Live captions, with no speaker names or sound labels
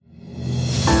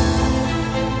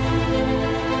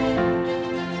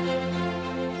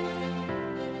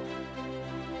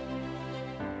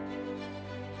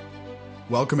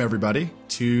Welcome, everybody,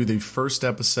 to the first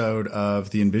episode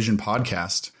of the Envision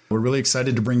podcast. We're really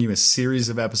excited to bring you a series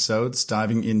of episodes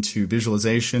diving into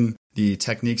visualization, the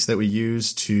techniques that we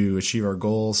use to achieve our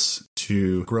goals,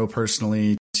 to grow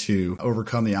personally, to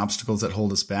overcome the obstacles that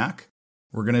hold us back.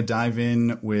 We're going to dive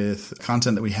in with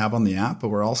content that we have on the app, but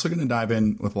we're also going to dive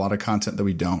in with a lot of content that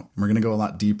we don't. We're going to go a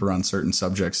lot deeper on certain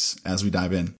subjects as we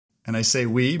dive in. And I say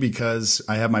we because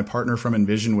I have my partner from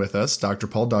Envision with us, Dr.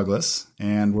 Paul Douglas,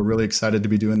 and we're really excited to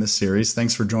be doing this series.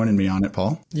 Thanks for joining me on it,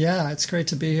 Paul. Yeah, it's great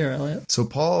to be here, Elliot. So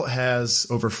Paul has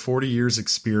over 40 years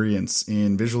experience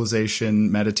in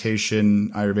visualization, meditation,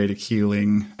 Ayurvedic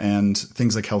healing, and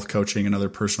things like health coaching and other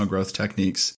personal growth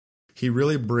techniques. He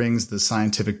really brings the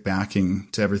scientific backing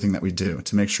to everything that we do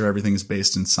to make sure everything is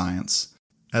based in science.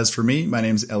 As for me, my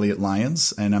name's Elliot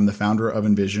Lyons, and I'm the founder of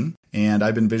Envision. And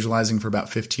I've been visualizing for about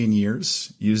 15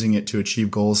 years, using it to achieve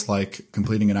goals like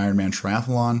completing an Ironman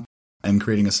triathlon and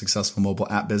creating a successful mobile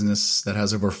app business that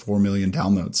has over 4 million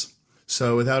downloads.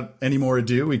 So without any more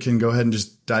ado, we can go ahead and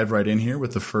just dive right in here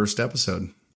with the first episode.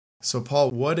 So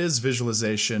Paul, what is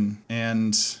visualization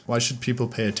and why should people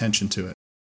pay attention to it?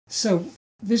 So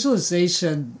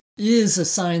visualization is a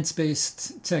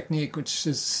science-based technique, which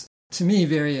is, to me,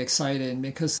 very exciting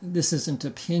because this isn't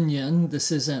opinion. This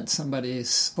isn't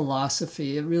somebody's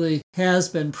philosophy. It really has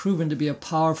been proven to be a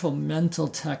powerful mental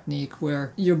technique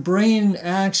where your brain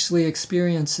actually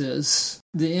experiences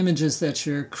the images that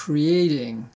you're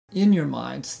creating in your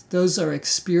mind. Those are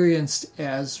experienced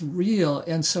as real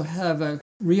and so have a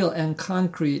real and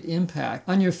concrete impact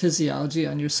on your physiology,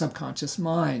 on your subconscious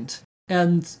mind.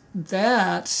 And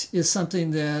that is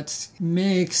something that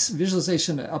makes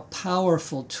visualization a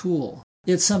powerful tool.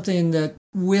 It's something that,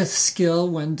 with skill,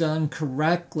 when done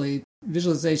correctly,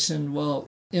 visualization will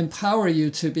empower you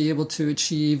to be able to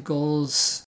achieve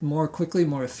goals more quickly,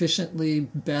 more efficiently,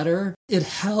 better. It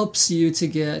helps you to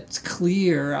get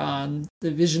clear on the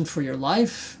vision for your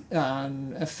life,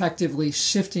 on effectively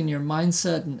shifting your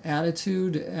mindset and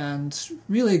attitude, and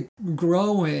really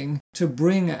growing to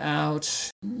bring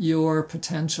out your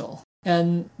potential.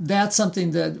 And that's something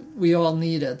that we all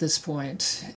need at this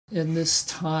point in this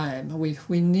time.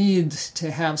 We need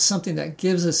to have something that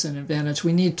gives us an advantage.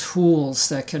 We need tools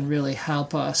that can really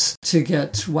help us to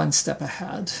get one step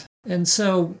ahead. And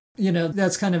so,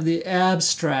 that's kind of the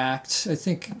abstract. I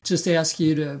think just ask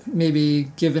you to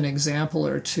maybe give an example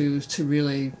or two to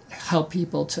really help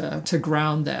people to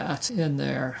ground that in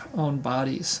their own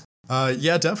bodies.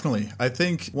 Yeah, definitely. I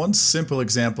think one simple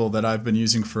example that I've been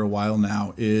using for a while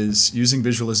now is using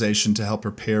visualization to help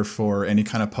prepare for any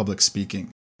kind of public speaking.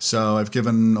 So I've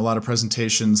given a lot of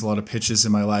presentations, a lot of pitches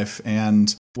in my life,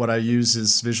 and what I use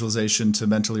is visualization to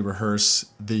mentally rehearse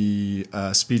the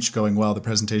speech going well, the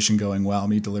presentation going well,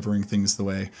 me delivering things the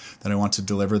way that I want to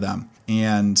deliver them.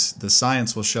 And the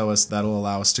science will show us that'll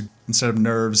allow us to, instead of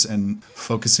nerves and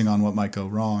focusing on what might go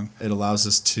wrong, it allows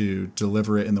us to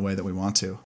deliver it in the way that we want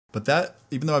to. But that,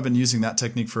 even though I've been using that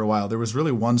technique for a while, there was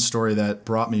really one story that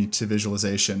brought me to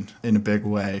visualization in a big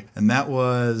way. And that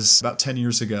was about 10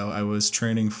 years ago. I was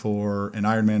training for an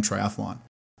Ironman triathlon.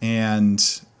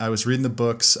 And I was reading the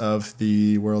books of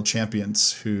the world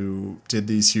champions who did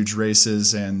these huge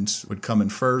races and would come in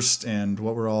first, and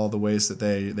what were all the ways that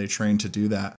they trained to do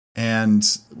that. And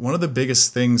one of the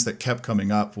biggest things that kept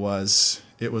coming up was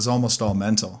it was almost all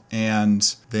mental,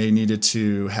 and they needed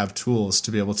to have tools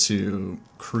to be able to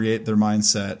create their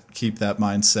mindset, keep that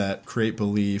mindset, create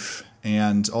belief,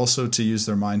 and also to use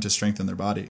their mind to strengthen their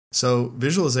body. So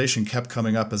visualization kept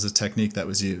coming up as a technique that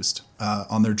was used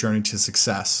on their journey to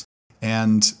success.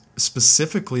 And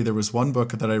specifically, there was one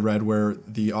book that I read where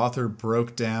the author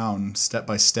broke down step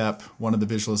by step one of the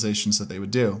visualizations that they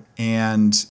would do.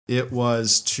 And it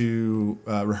was to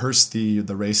rehearse the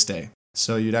race day.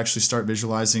 So you'd actually start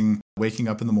visualizing waking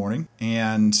up in the morning,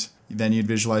 and then you'd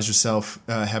visualize yourself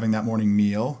having that morning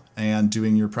meal and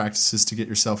doing your practices to get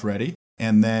yourself ready,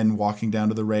 and then walking down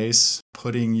to the race,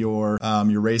 putting your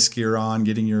race gear on,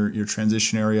 getting your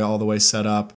transition area all the way set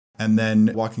up, and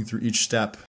then walking through each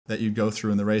step that you'd go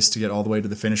through in the race to get all the way to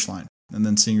the finish line, and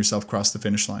then seeing yourself cross the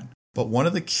finish line. But one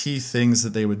of the key things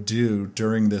that they would do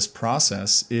during this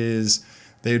process is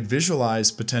they would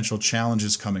visualize potential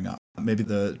challenges coming up. Maybe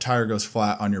the tire goes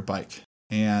flat on your bike,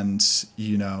 and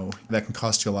that can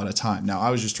cost you a lot of time. Now,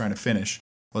 I was just trying to finish.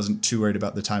 Wasn't too worried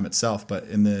about the time itself, but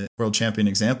in the world champion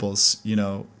examples,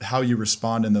 how you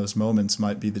respond in those moments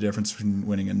might be the difference between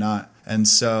winning and not. And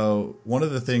so one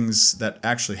of the things that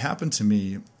actually happened to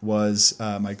me was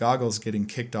my goggles getting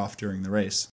kicked off during the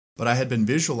race. But I had been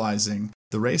visualizing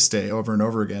the race day over and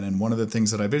over again. And one of the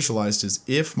things that I visualized is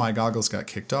if my goggles got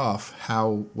kicked off,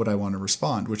 how would I want to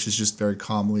respond? Which is just very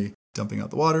calmly dumping out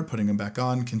the water, putting them back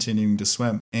on, continuing to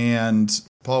swim. And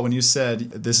Paul, when you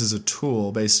said this is a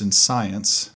tool based in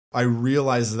science, I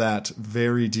realized that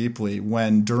very deeply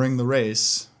when during the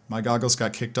race, my goggles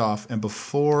got kicked off, and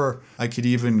before I could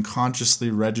even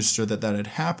consciously register that that had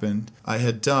happened, I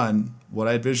had done what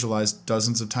I had visualized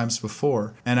dozens of times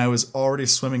before, and I was already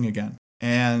swimming again.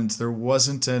 And there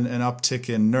wasn't an uptick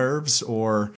in nerves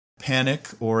or panic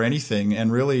or anything,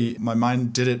 and really my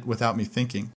mind did it without me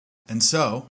thinking. And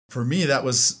so for me, that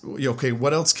was, okay,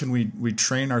 what else can we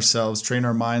train ourselves, train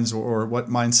our minds, or what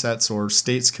mindsets or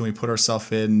states can we put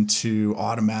ourselves in to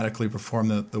automatically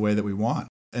perform the way that we want?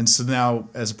 And so now,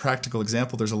 as a practical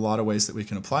example, there's a lot of ways that we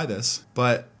can apply this.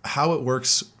 But how it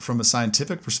works from a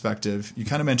scientific perspective, you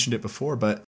kind of mentioned it before,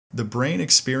 but the brain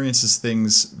experiences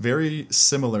things very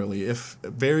similarly, if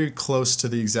very close to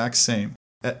the exact same,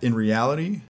 in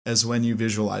reality as when you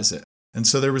visualize it. And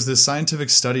so there was this scientific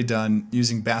study done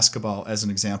using basketball as an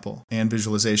example and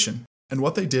visualization. And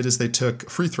what they did is they took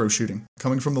free throw shooting,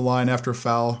 coming from the line after a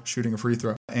foul, shooting a free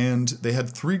throw. And they had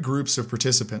 3 groups of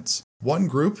participants. One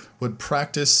group would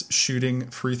practice shooting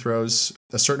free throws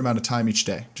a certain amount of time each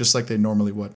day, just like they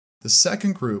normally would. The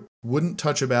second group wouldn't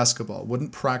touch a basketball,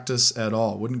 wouldn't practice at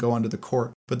all, wouldn't go onto the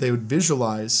court, but they would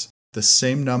visualize the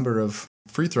same number of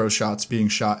free throw shots being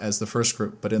shot as the first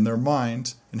group, but in their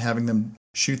mind and having them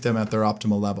shoot them at their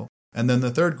optimal level. And then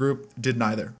the third group did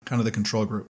neither, kind of the control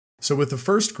group. So with the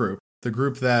first group, the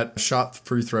group that shot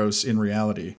free throws in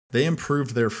reality, they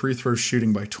improved their free throw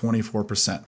shooting by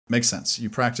 24%. Makes sense. You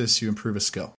practice, you improve a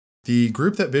skill. The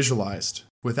group that visualized,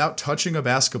 without touching a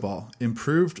basketball,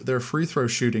 improved their free throw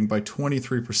shooting by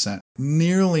 23%,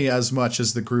 nearly as much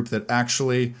as the group that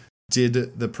actually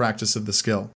did the practice of the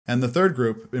skill. And the third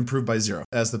group improved by 0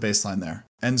 as the baseline there.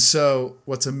 And so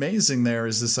what's amazing there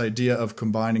is this idea of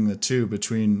combining the two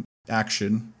between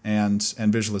action and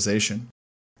visualization.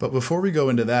 But before we go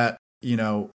into that,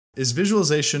 is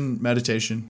visualization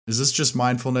meditation? Is this just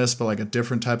mindfulness, but like a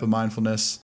different type of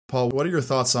mindfulness? Paul, what are your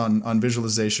thoughts on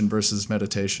visualization versus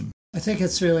meditation? I think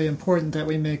it's really important that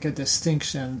we make a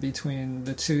distinction between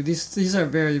the two. These are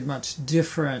very much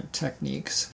different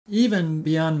techniques. Even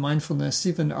beyond mindfulness,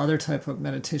 even other type of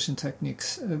meditation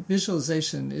techniques,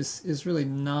 visualization is really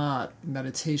not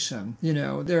meditation.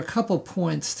 There are a couple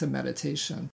points to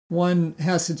meditation. One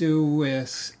has to do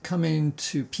with coming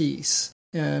to peace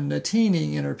and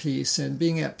attaining inner peace and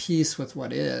being at peace with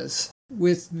what is.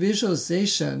 With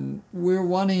visualization, we're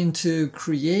wanting to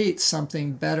create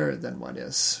something better than what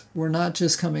is. We're not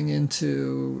just coming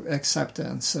into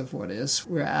acceptance of what is.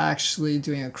 We're actually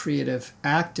doing a creative,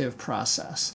 active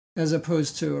process, as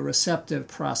opposed to a receptive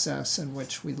process in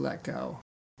which we let go.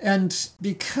 And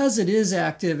because it is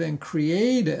active and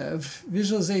creative,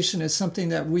 visualization is something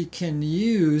that we can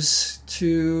use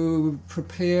to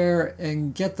prepare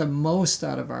and get the most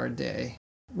out of our day.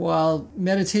 While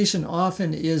meditation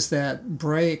often is that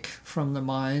break from the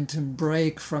mind and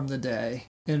break from the day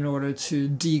in order to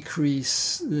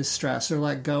decrease the stress or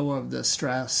let go of the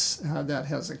stress that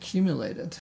has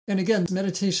accumulated. And again,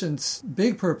 meditation's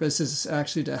big purpose is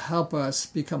actually to help us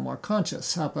become more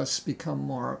conscious, help us become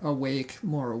more awake,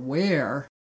 more aware.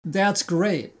 That's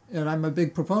great, and I'm a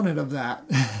big proponent of that.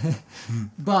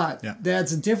 But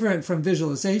that's different from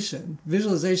visualization.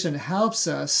 Visualization helps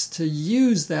us to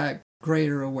use that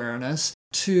greater awareness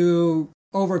to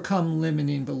overcome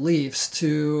limiting beliefs,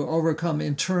 to overcome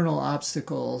internal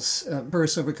obstacles,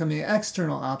 first overcoming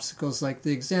external obstacles like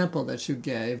the example that you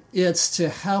gave. It's to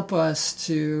help us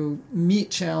to meet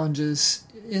challenges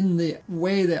in the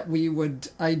way that we would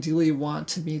ideally want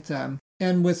to meet them.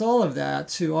 And with all of that,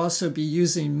 to also be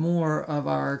using more of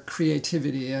our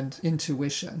creativity and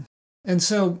intuition. And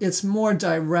so it's more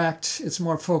direct, it's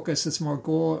more focused, it's more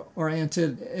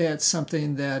goal-oriented. It's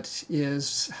something that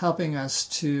is helping us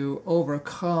to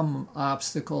overcome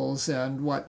obstacles and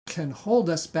what can hold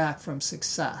us back from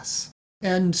success.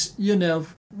 And,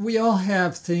 we all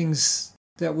have things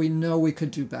that we know we could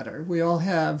do better. We all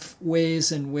have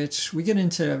ways in which we get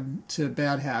into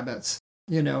bad habits.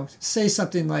 Say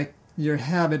something like, your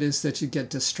habit is that you get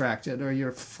distracted or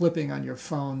you're flipping on your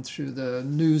phone through the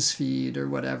news feed or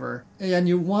whatever, and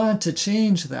you want to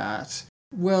change that.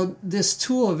 Well, this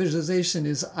tool of visualization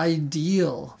is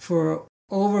ideal for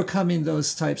overcoming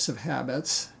those types of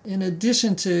habits, in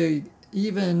addition to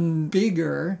even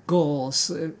bigger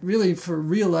goals, really for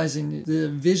realizing the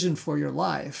vision for your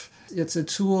life. It's a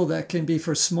tool that can be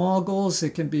for small goals,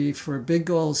 it can be for big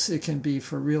goals, it can be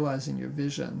for realizing your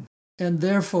vision. And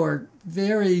therefore,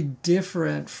 very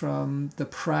different from the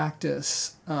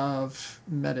practice of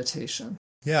meditation.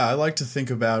 Yeah, I like to think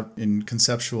about in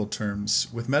conceptual terms.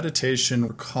 With meditation,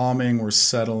 we're calming, we're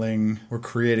settling, we're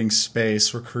creating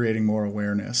space, we're creating more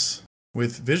awareness.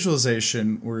 With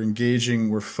visualization, we're engaging,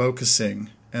 we're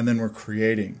focusing, and then we're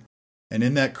creating. And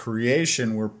in that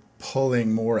creation, we're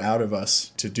pulling more out of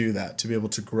us to do that, to be able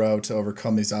to grow, to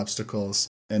overcome these obstacles,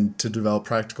 and to develop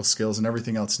practical skills and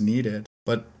everything else needed.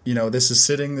 But, this is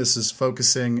sitting, this is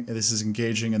focusing, this is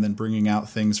engaging, and then bringing out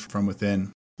things from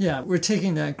within. Yeah, we're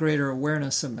taking that greater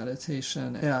awareness of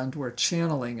meditation and we're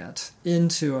channeling it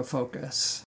into a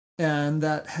focus. And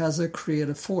that has a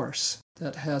creative force,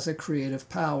 that has a creative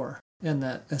power, and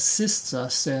that assists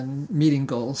us in meeting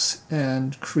goals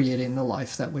and creating the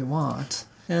life that we want.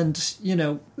 And,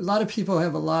 a lot of people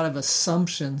have a lot of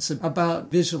assumptions about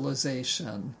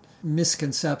visualization,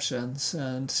 misconceptions,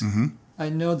 and I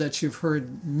know that you've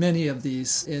heard many of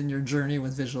these in your journey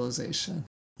with visualization.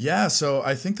 Yeah, so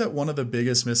I think that one of the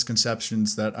biggest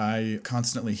misconceptions that I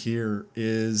constantly hear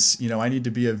is, I need to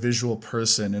be a visual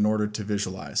person in order to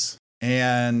visualize.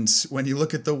 And when you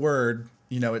look at the word,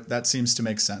 that seems to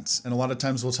make sense. And a lot of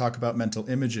times we'll talk about mental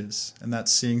images, and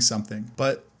that's seeing something.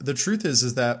 But the truth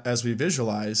is that as we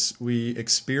visualize, we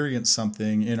experience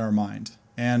something in our mind.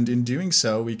 And in doing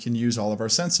so, we can use all of our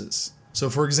senses. So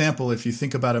for example, if you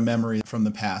think about a memory from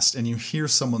the past and you hear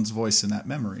someone's voice in that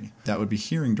memory, that would be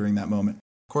hearing during that moment.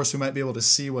 Of course, we might be able to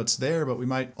see what's there, but we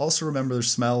might also remember the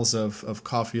smells of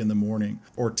coffee in the morning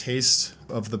or taste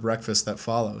of the breakfast that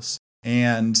follows.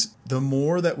 And the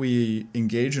more that we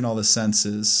engage in all the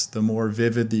senses, the more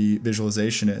vivid the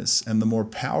visualization is, and the more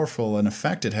powerful an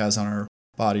effect it has on our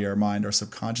body, our mind, our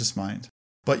subconscious mind.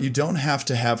 But you don't have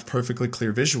to have perfectly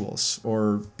clear visuals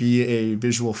or be a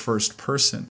visual first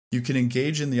person. You can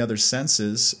engage in the other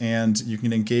senses, and you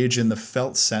can engage in the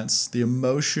felt sense, the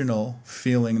emotional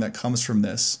feeling that comes from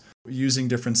this, using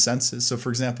different senses. So for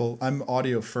example, I'm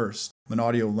audio first. I'm an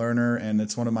audio learner, and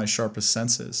it's one of my sharpest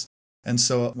senses. And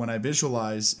so when I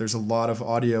visualize, there's a lot of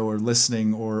audio or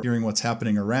listening or hearing what's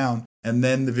happening around, and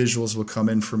then the visuals will come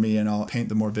in for me, and I'll paint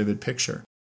the more vivid picture.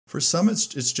 For some, it's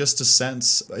just a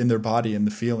sense in their body and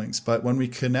the feelings. But when we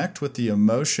connect with the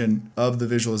emotion of the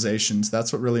visualizations,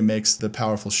 that's what really makes the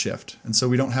powerful shift. And so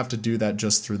we don't have to do that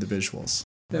just through the visuals.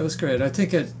 That was great. I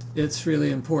think it's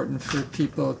really important for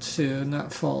people to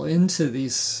not fall into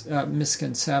these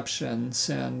misconceptions.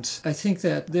 And I think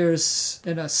that there's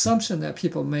an assumption that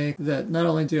people make that not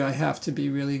only do I have to be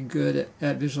really good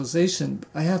at visualization,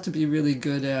 I have to be really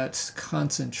good at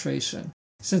concentration.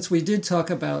 Since we did talk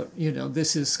about,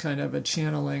 this is kind of a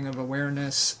channeling of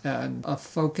awareness and a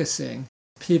focusing,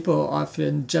 people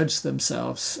often judge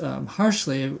themselves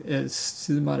harshly as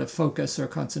to the amount of focus or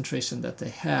concentration that they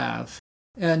have.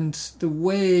 And the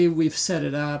way we've set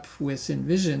it up with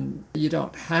Envision, you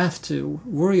don't have to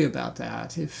worry about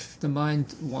that. If the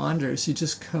mind wanders, you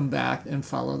just come back and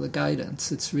follow the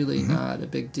guidance. It's really not a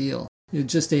big deal. You're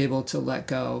just able to let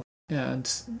go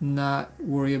and not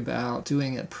worry about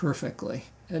doing it perfectly.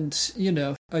 And,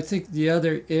 I think the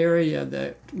other area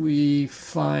that we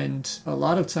find a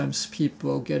lot of times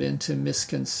people get into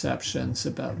misconceptions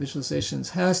about visualizations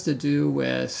has to do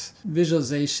with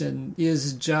visualization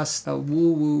is just a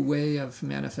woo-woo way of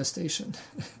manifestation,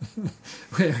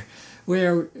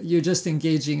 where you're just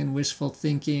engaging in wishful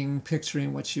thinking,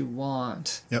 picturing what you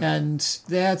want. Yep. And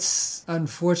that's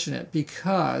unfortunate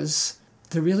because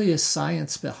there really is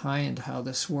science behind how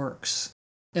this works.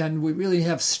 And we really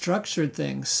have structured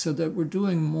things so that we're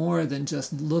doing more than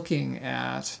just looking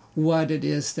at what it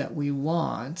is that we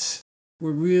want.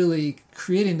 We're really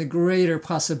creating the greater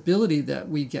possibility that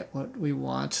we get what we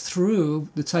want through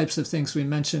the types of things we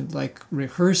mentioned, like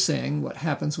rehearsing what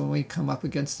happens when we come up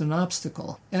against an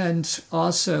obstacle. And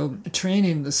also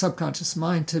training the subconscious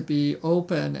mind to be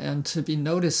open and to be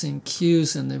noticing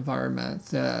cues in the environment,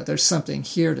 that there's something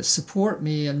here to support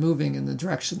me in moving in the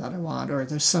direction that I want, or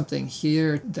there's something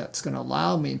here that's going to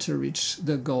allow me to reach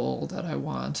the goal that I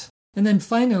want. And then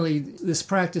finally, this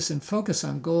practice and focus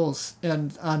on goals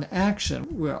and on action.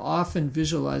 We're often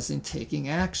visualizing taking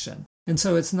action. And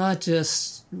so it's not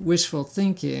just wishful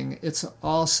thinking, it's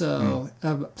also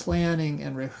planning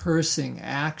and rehearsing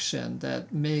action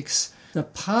that makes the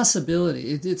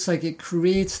possibility, it's like it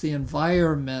creates the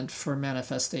environment for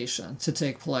manifestation to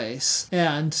take place.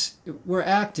 And we're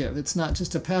active. It's not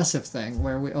just a passive thing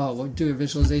where we'll do a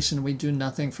visualization and we do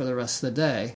nothing for the rest of the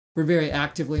day. We're very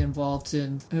actively involved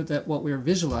in that what we're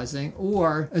visualizing,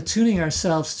 or attuning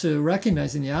ourselves to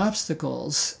recognizing the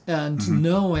obstacles and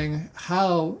knowing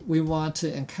how we want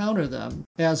to encounter them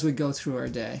as we go through our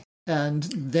day. And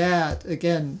that,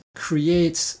 again,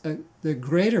 creates a the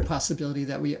greater possibility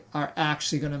that we are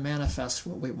actually going to manifest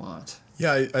what we want.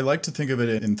 Yeah, I like to think of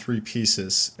it in three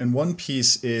pieces. And one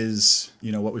piece is,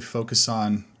 what we focus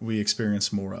on, we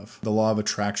experience more of. The law of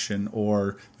attraction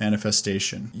or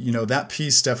manifestation. That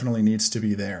piece definitely needs to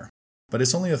be there. But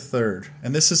it's only a third.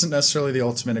 And this isn't necessarily the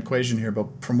ultimate equation here, but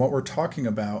from what we're talking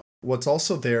about, what's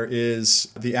also there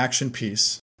is the action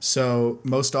piece. So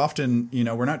most often,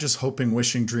 we're not just hoping,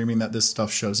 wishing, dreaming that this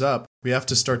stuff shows up. We have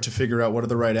to start to figure out what are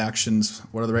the right actions,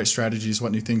 what are the right strategies,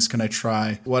 what new things can I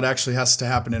try, what actually has to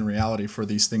happen in reality for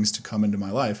these things to come into my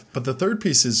life. But the third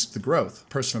piece is the growth,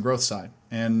 personal growth side.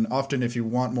 And often if you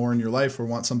want more in your life or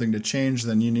want something to change,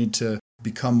 then you need to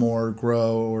become more,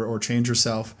 grow, or change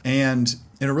yourself. And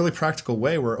in a really practical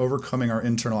way, we're overcoming our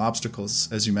internal obstacles,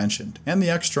 as you mentioned, and the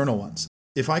external ones.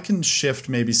 If I can shift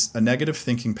maybe a negative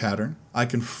thinking pattern, I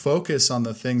can focus on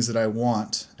the things that I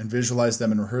want and visualize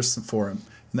them and rehearse them for them,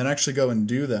 and then actually go and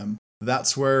do them.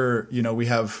 That's where, we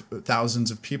have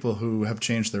thousands of people who have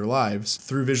changed their lives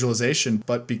through visualization,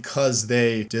 but because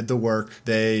they did the work,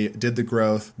 they did the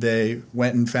growth, they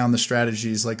went and found the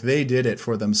strategies, like they did it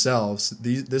for themselves.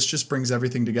 This just brings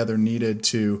everything together needed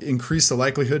to increase the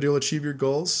likelihood you'll achieve your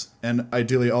goals and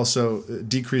ideally also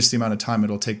decrease the amount of time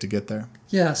it'll take to get there.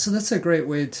 Yeah, so that's a great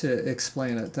way to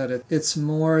explain it, that it's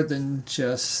more than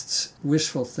just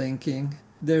wishful thinking.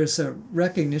 There's a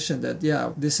recognition that,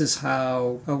 this is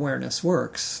how awareness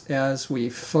works. As we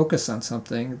focus on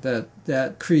something,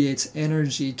 that creates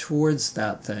energy towards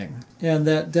that thing. And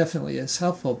that definitely is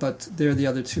helpful, but they're the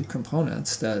other two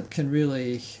components that can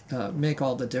really make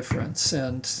all the difference.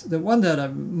 And the one that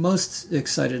I'm most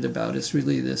excited about is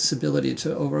really this ability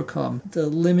to overcome the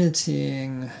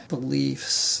limiting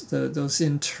beliefs, those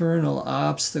internal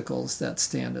obstacles that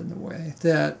stand in the way,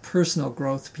 that personal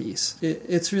growth piece.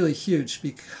 It's really huge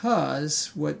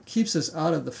because what keeps us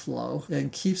out of the flow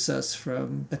and keeps us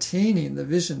from attaining the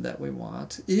vision that we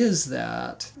want is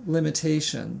that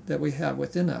limitation that we have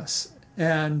within us.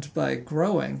 And by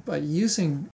growing, by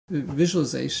using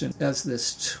visualization as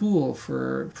this tool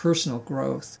for personal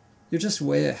growth, you're just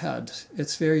way ahead.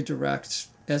 It's very direct,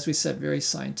 as we said, very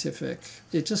scientific.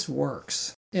 It just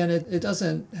works. And it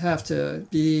doesn't have to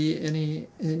be any,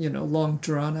 long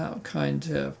drawn out kind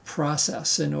of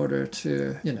process in order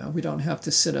to, we don't have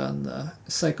to sit on the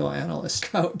psychoanalyst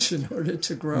couch in order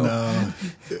to grow. No,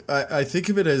 I think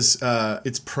of it as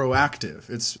it's proactive.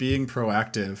 It's being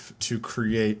proactive to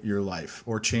create your life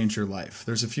or change your life.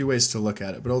 There's a few ways to look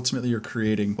at it, but ultimately you're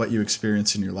creating what you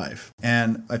experience in your life.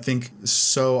 And I think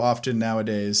so often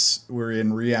nowadays we're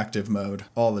in reactive mode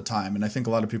all the time. And I think a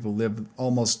lot of people live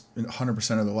almost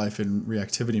 100% of their life in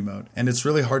reactivity mode. And it's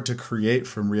really hard to create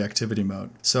from reactivity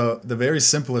mode. So the very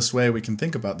simplest way we can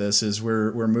think about this is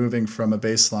we're moving from a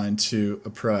baseline to a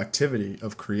proactivity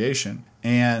of creation.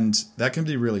 And that can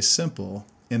be really simple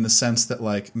in the sense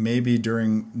that maybe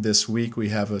during this week we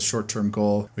have a short-term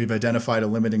goal. We've identified a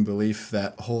limiting belief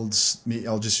that holds me,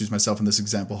 I'll just use myself in this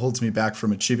example, holds me back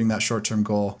from achieving that short-term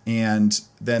goal. And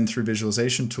then through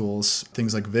visualization tools,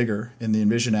 things like Vigor in the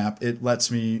Envision app, it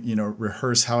lets me,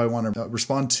 rehearse how I want to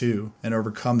respond to and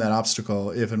overcome that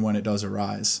obstacle if and when it does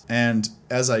arise. And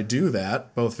as I do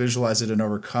that, both visualize it and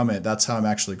overcome it, that's how I'm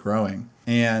actually growing.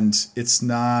 And it's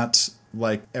not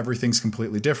like everything's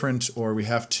completely different, or we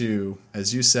have to,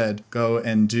 as you said, go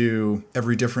and do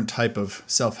every different type of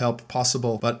self-help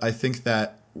possible. But I think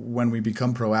that when we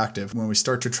become proactive, when we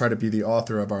start to try to be the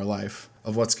author of our life,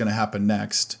 of what's going to happen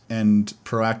next, and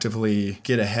proactively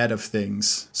get ahead of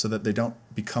things so that they don't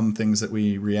become things that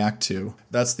we react to,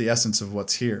 that's the essence of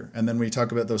what's here. And then we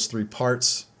talk about those three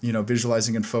parts,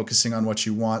 visualizing and focusing on what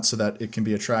you want so that it can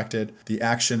be attracted, the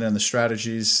action and the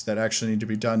strategies that actually need to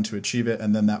be done to achieve it,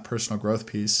 and then that personal growth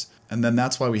piece. And then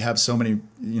that's why we have so many,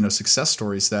 success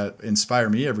stories that inspire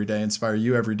me every day, inspire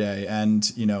you every day. And,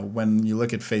 when you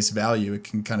look at face value, it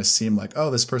can kind of seem like,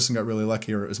 oh, this person got really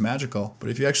lucky or it was magical. But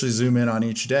if you actually zoom in on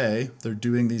each day, they're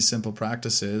doing these simple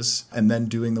practices and then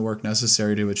doing the work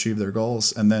necessary to achieve their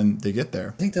goals. And then they get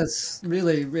there. I think that's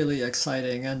really, really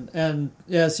exciting. And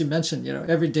as you mentioned,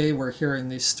 every day we're hearing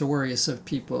these stories of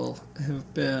people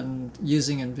who've been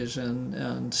using Envision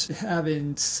and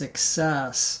having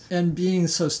success and being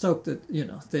so stoked that,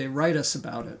 they write us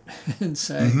about it and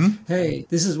say, hey,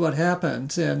 this is what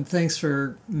happened, and thanks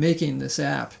for making this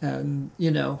app. And,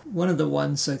 one of the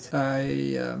ones that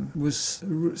I was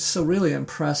so really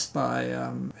impressed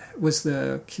by was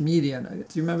the comedian.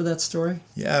 Do you remember that story?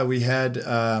 Yeah, we had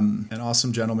an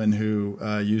awesome gentleman who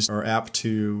used our app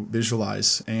to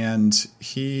visualize, and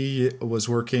he was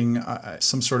working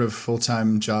some sort of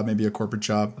full-time job, maybe a corporate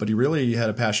job, but he really had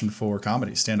a passion for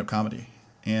comedy, stand-up comedy.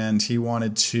 and he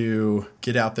wanted to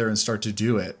get out there and start to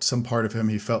do it. Some part of him,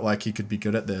 he felt like he could be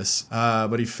good at this.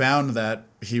 But he found that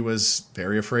he was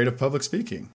very afraid of public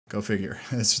speaking. Go figure.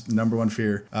 It's the number one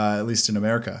fear, at least in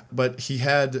America. But he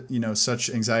had, such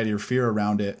anxiety or fear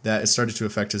around it that it started to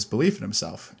affect his belief in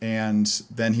himself. And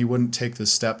then he wouldn't take the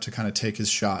step to kind of take his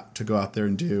shot to go out there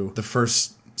and do the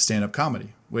first stand-up comedy,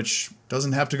 which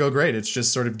doesn't have to go great. It's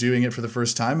just sort of doing it for the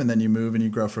first time, and then you move and you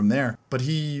grow from there. But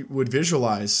he would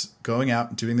visualize going out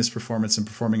and doing this performance and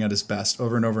performing at his best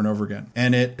over and over and over again.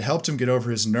 And it helped him get over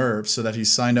his nerves so that he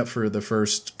signed up for the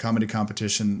first comedy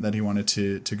competition that he wanted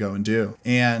to go and do.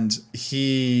 And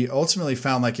he ultimately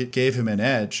found like it gave him an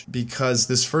edge because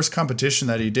this first competition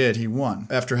that he did, he won.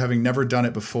 After having never done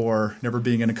it before, never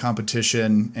being in a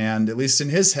competition, and at least in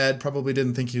his head, probably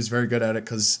didn't think he was very good at it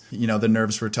because, the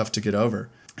nerves were tough to get over.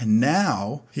 And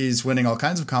now he's winning all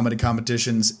kinds of comedy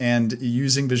competitions and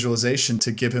using visualization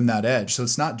to give him that edge. So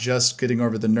it's not just getting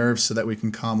over the nerves so that we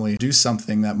can calmly do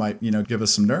something that might, give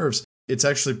us some nerves. It's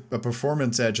actually a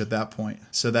performance edge at that point,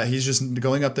 so that he's just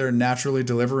going up there and naturally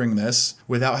delivering this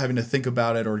without having to think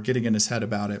about it or getting in his head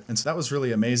about it. And so that was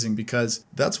really amazing because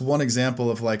that's one example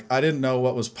of like, I didn't know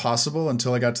what was possible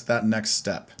until I got to that next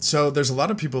step. So there's a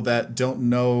lot of people that don't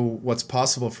know what's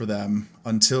possible for them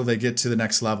until they get to the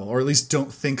next level, or at least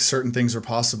don't think certain things are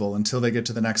possible until they get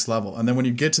to the next level. And then when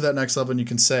you get to that next level and you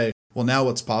can say, well, now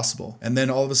what's possible? And then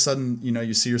all of a sudden,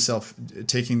 you see yourself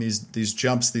taking these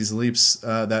jumps, these leaps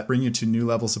that bring you to new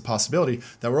levels of possibility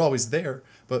that were always there,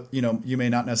 but, you may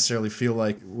not necessarily feel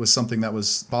like was something that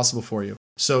was possible for you.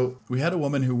 So we had a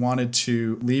woman who wanted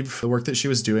to leave the work that she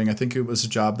was doing. I think it was a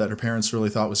job that her parents really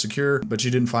thought was secure, but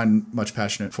she didn't find much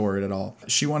passionate for it at all.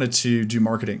 She wanted to do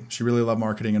marketing. She really loved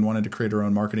marketing and wanted to create her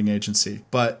own marketing agency.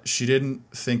 But she didn't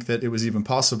think that it was even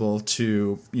possible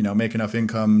to, make enough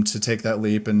income to take that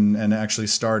leap and actually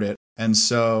start it. And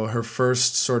so her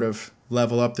first sort of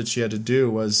level up that she had to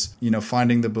do was,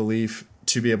 finding the belief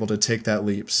to be able to take that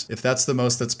leaps. If that's the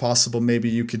most that's possible, maybe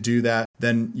you could do that.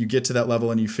 Then you get to that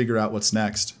level and you figure out what's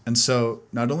next. And so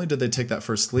not only did they take that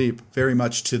first leap, very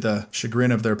much to the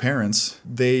chagrin of their parents,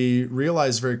 they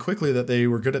realized very quickly that they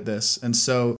were good at this. And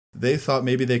so they thought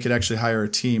maybe they could actually hire a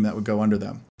team that would go under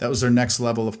them. That was their next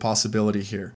level of possibility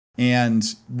here. And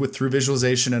through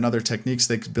visualization and other techniques,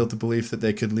 they built the belief that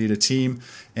they could lead a team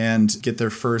and get their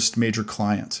first major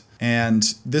client.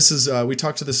 And this is, we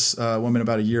talked to this woman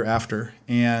about a year after,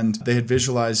 and they had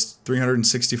visualized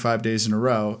 365 days in a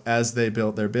row as they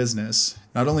built their business.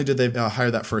 Not only did they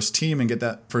hire that first team and get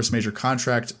that first major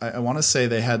contract, I want to say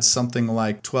they had something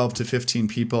like 12 to 15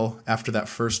 people after that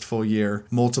first full year,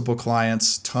 multiple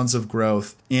clients, tons of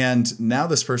growth. And now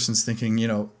this person's thinking,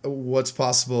 what's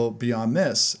possible beyond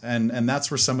this? And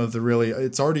that's where some of the really,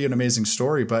 it's already an amazing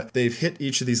story, but they've hit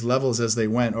each of these levels as they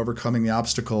went, overcoming the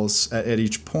obstacles at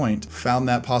each point, found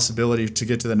that possibility to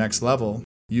get to the next level,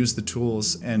 used the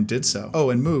tools and did so. Oh,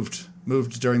 and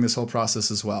moved during this whole process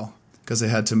as well, because they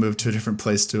had to move to a different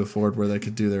place to afford where they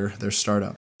could do their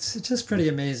startup. It's just pretty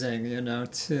amazing,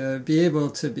 to be able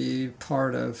to be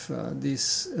part of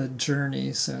these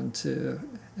journeys and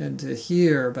to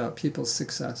hear about people's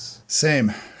success.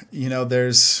 Same.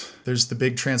 There's the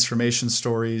big transformation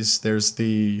stories. There's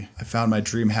I found my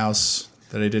dream house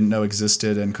that I didn't know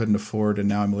existed and couldn't afford, and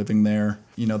now I'm living there.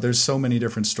 There's so many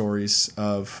different stories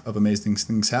of amazing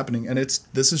things happening, and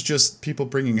this is just people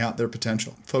bringing out their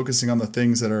potential, focusing on the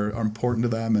things that are important to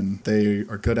them and they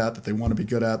are good at, that they want to be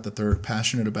good at, that they're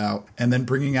passionate about, and then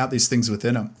bringing out these things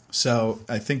within them. So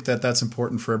I think that that's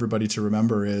important for everybody to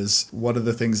remember is what are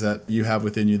the things that you have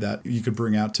within you that you could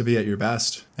bring out to be at your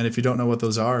best. And if you don't know what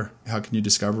those are, how can you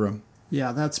discover them?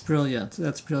 Yeah, that's brilliant.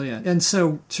 And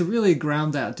so to really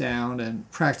ground that down and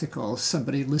practical,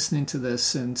 somebody listening to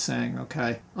this and saying,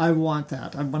 okay, I want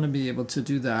that. I want to be able to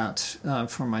do that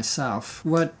for myself.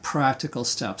 What practical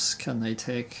steps can they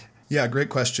take? Yeah, great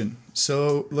question.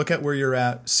 So look at where you're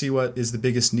at, see what is the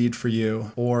biggest need for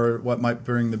you or what might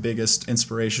bring the biggest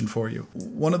inspiration for you.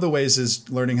 One of the ways is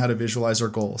learning how to visualize our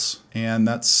goals. And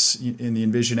that's in the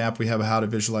Envision app, we have a How to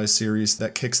Visualize series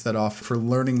that kicks that off for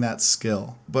learning that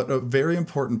skill. But a very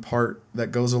important part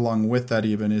that goes along with that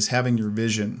even is having your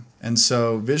vision. And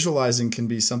so visualizing can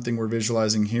be something we're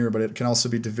visualizing here, but it can also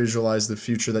be to visualize the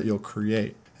future that you'll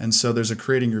create. And so there's a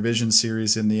Creating Your Vision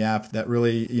series in the app that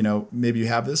really, maybe you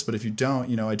have this, but if you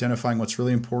don't, identifying what's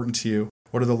really important to you.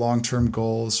 What are the long-term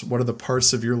goals? What are the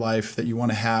parts of your life that you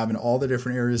want to have in all the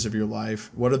different areas of your life?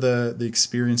 What are the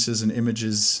experiences and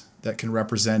images that can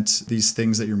represent these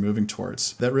things that you're moving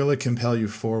towards that really compel you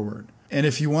forward? And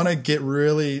if you want to get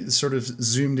really sort of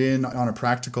zoomed in on a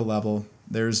practical level,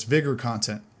 there's Vigor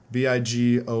content.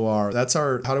 VIGOR. That's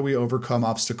our how do we overcome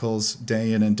obstacles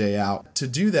day in and day out. To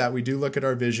do that, we do look at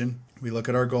our vision, we look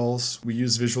at our goals, we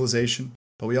use visualization,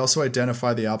 but we also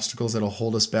identify the obstacles that'll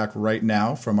hold us back right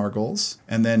now from our goals,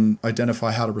 and then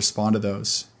identify how to respond to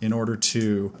those in order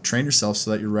to train yourself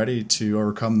so that you're ready to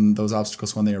overcome those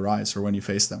obstacles when they arise or when you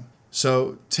face them.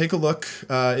 So take a look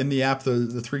in the app,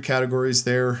 the three categories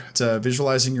there. It's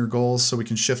visualizing your goals so we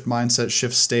can shift mindset,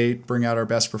 shift state, bring out our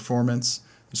best performance.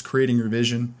 There's creating your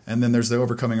vision. And then there's the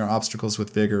overcoming our obstacles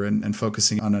with vigor and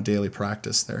focusing on a daily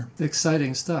practice there.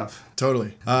 Exciting stuff.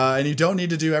 Totally. And you don't need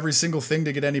to do every single thing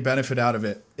to get any benefit out of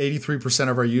it. 83%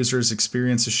 of our users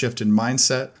experience a shift in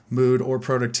mindset, mood, or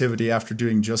productivity after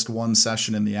doing just one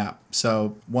session in the app.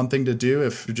 So one thing to do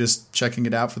if you're just checking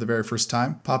it out for the very first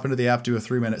time, pop into the app, do a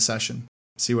 3-minute session.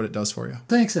 See what it does for you.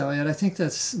 Thanks, Elliot. I think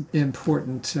that's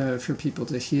important for people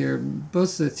to hear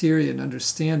both the theory and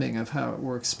understanding of how it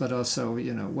works, but also,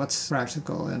 what's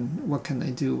practical and what can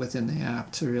they do within the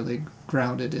app to really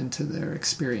ground it into their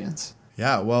experience.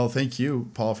 Yeah, well, thank you,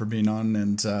 Paul, for being on.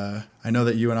 And I know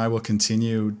that you and I will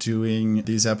continue doing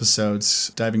these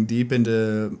episodes, diving deep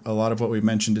into a lot of what we've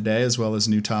mentioned today, as well as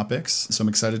new topics. So I'm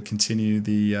excited to continue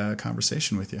the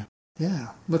conversation with you. Yeah,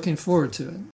 looking forward to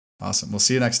it. Awesome. We'll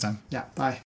see you next time. Yeah,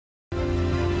 bye.